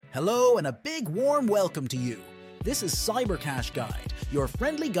Hello and a big warm welcome to you. This is Cybercash Guide, your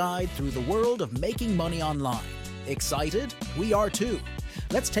friendly guide through the world of making money online. Excited? We are too.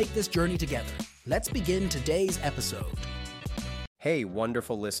 Let's take this journey together. Let's begin today's episode. Hey,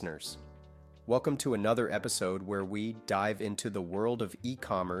 wonderful listeners. Welcome to another episode where we dive into the world of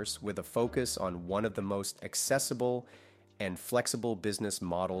e-commerce with a focus on one of the most accessible and flexible business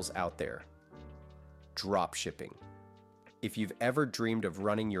models out there: dropshipping. If you've ever dreamed of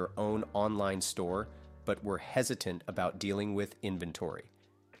running your own online store, but were hesitant about dealing with inventory,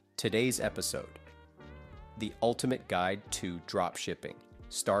 today's episode, the ultimate guide to dropshipping,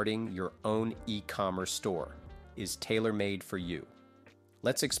 starting your own e-commerce store, is tailor-made for you.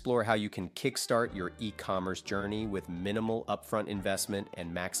 Let's explore how you can kickstart your e-commerce journey with minimal upfront investment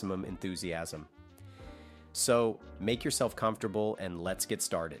and maximum enthusiasm. So, make yourself comfortable and let's get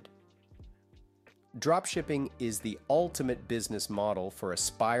started. Dropshipping is the ultimate business model for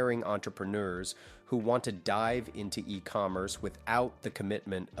aspiring entrepreneurs who want to dive into e-commerce without the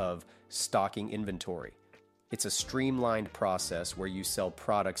commitment of stocking inventory. It's a streamlined process where you sell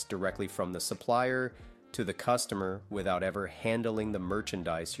products directly from the supplier to the customer without ever handling the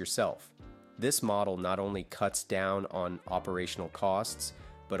merchandise yourself. This model not only cuts down on operational costs,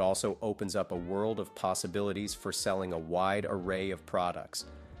 but also opens up a world of possibilities for selling a wide array of products.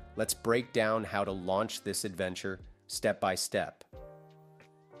 Let's break down how to launch this adventure step by step.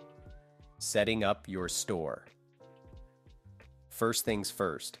 Setting up your store. First things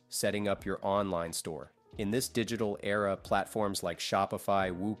first, setting up your online store. In this digital era, platforms like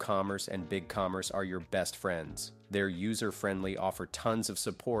Shopify, WooCommerce, and BigCommerce are your best friends. They're user-friendly, offer tons of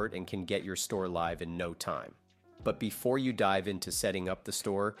support, and can get your store live in no time. But before you dive into setting up the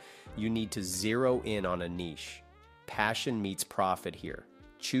store, you need to zero in on a niche. Passion meets profit here.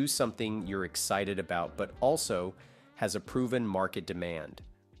 Choose something you're excited about, but also has a proven market demand.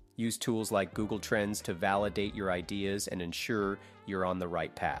 Use tools like Google Trends to validate your ideas and ensure you're on the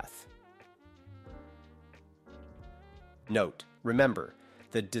right path. Note, remember,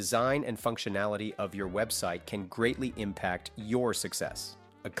 the design and functionality of your website can greatly impact your success.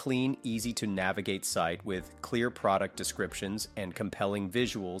 A clean, easy-to-navigate site with clear product descriptions and compelling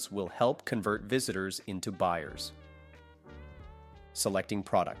visuals will help convert visitors into buyers. Selecting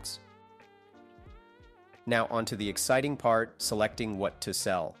products. Now onto the exciting part, selecting what to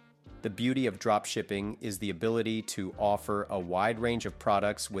sell. The beauty of dropshipping is the ability to offer a wide range of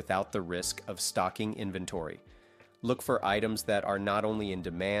products without the risk of stocking inventory. Look for items that are not only in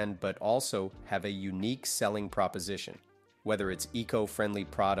demand, but also have a unique selling proposition. Whether it's eco-friendly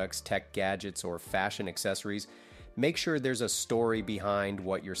products, tech gadgets, or fashion accessories, make sure there's a story behind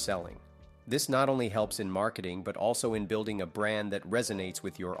what you're selling. This not only helps in marketing, but also in building a brand that resonates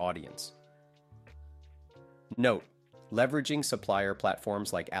with your audience. Note, leveraging supplier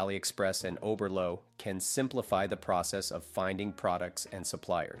platforms like AliExpress and Oberlo can simplify the process of finding products and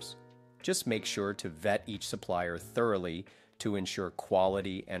suppliers. Just make sure to vet each supplier thoroughly to ensure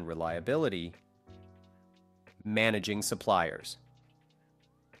quality and reliability. Managing suppliers.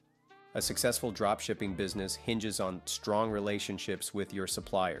 A successful dropshipping business hinges on strong relationships with your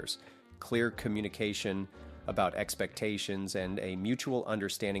suppliers. Clear communication about expectations and a mutual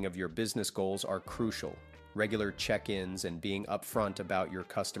understanding of your business goals are crucial. Regular check-ins and being upfront about your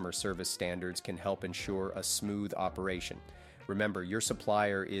customer service standards can help ensure a smooth operation. Remember, your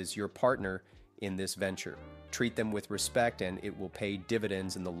supplier is your partner in this venture. Treat them with respect and it will pay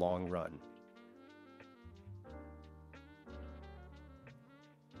dividends in the long run.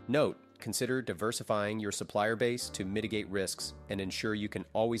 Note, consider diversifying your supplier base to mitigate risks and ensure you can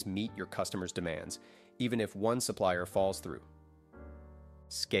always meet your customers' demands, even if one supplier falls through.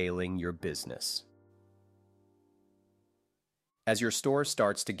 Scaling your business. As your store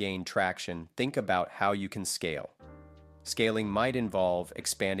starts to gain traction, think about how you can scale. Scaling might involve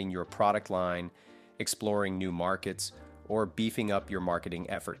expanding your product line, exploring new markets, or beefing up your marketing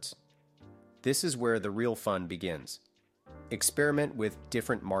efforts. This is where the real fun begins. Experiment with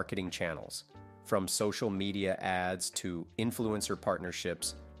different marketing channels, from social media ads to influencer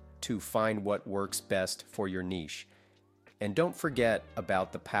partnerships, to find what works best for your niche. And don't forget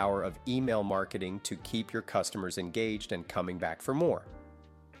about the power of email marketing to keep your customers engaged and coming back for more.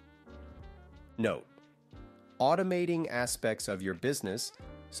 Note, automating aspects of your business,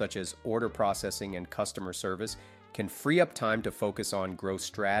 such as order processing and customer service, can free up time to focus on growth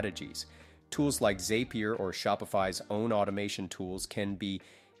strategies. Tools like Zapier or Shopify's own automation tools can be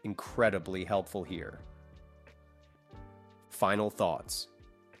incredibly helpful here. Final thoughts.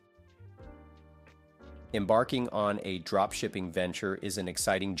 Embarking on a dropshipping venture is an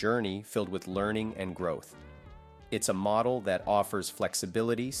exciting journey filled with learning and growth. It's a model that offers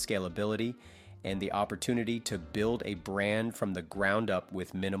flexibility, scalability, and the opportunity to build a brand from the ground up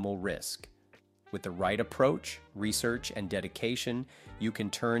with minimal risk. With the right approach, research, and dedication, you can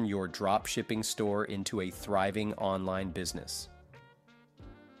turn your dropshipping store into a thriving online business.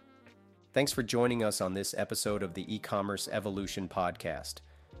 Thanks for joining us on this episode of the E-commerce Evolution podcast.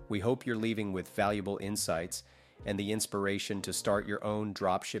 We hope you're leaving with valuable insights and the inspiration to start your own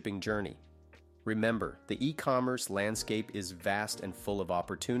dropshipping journey. Remember, the e-commerce landscape is vast and full of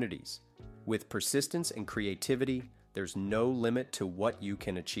opportunities. With persistence and creativity, there's no limit to what you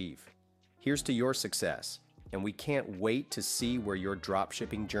can achieve. Here's to your success, and we can't wait to see where your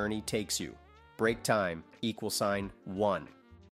dropshipping journey takes you. Break time, =1.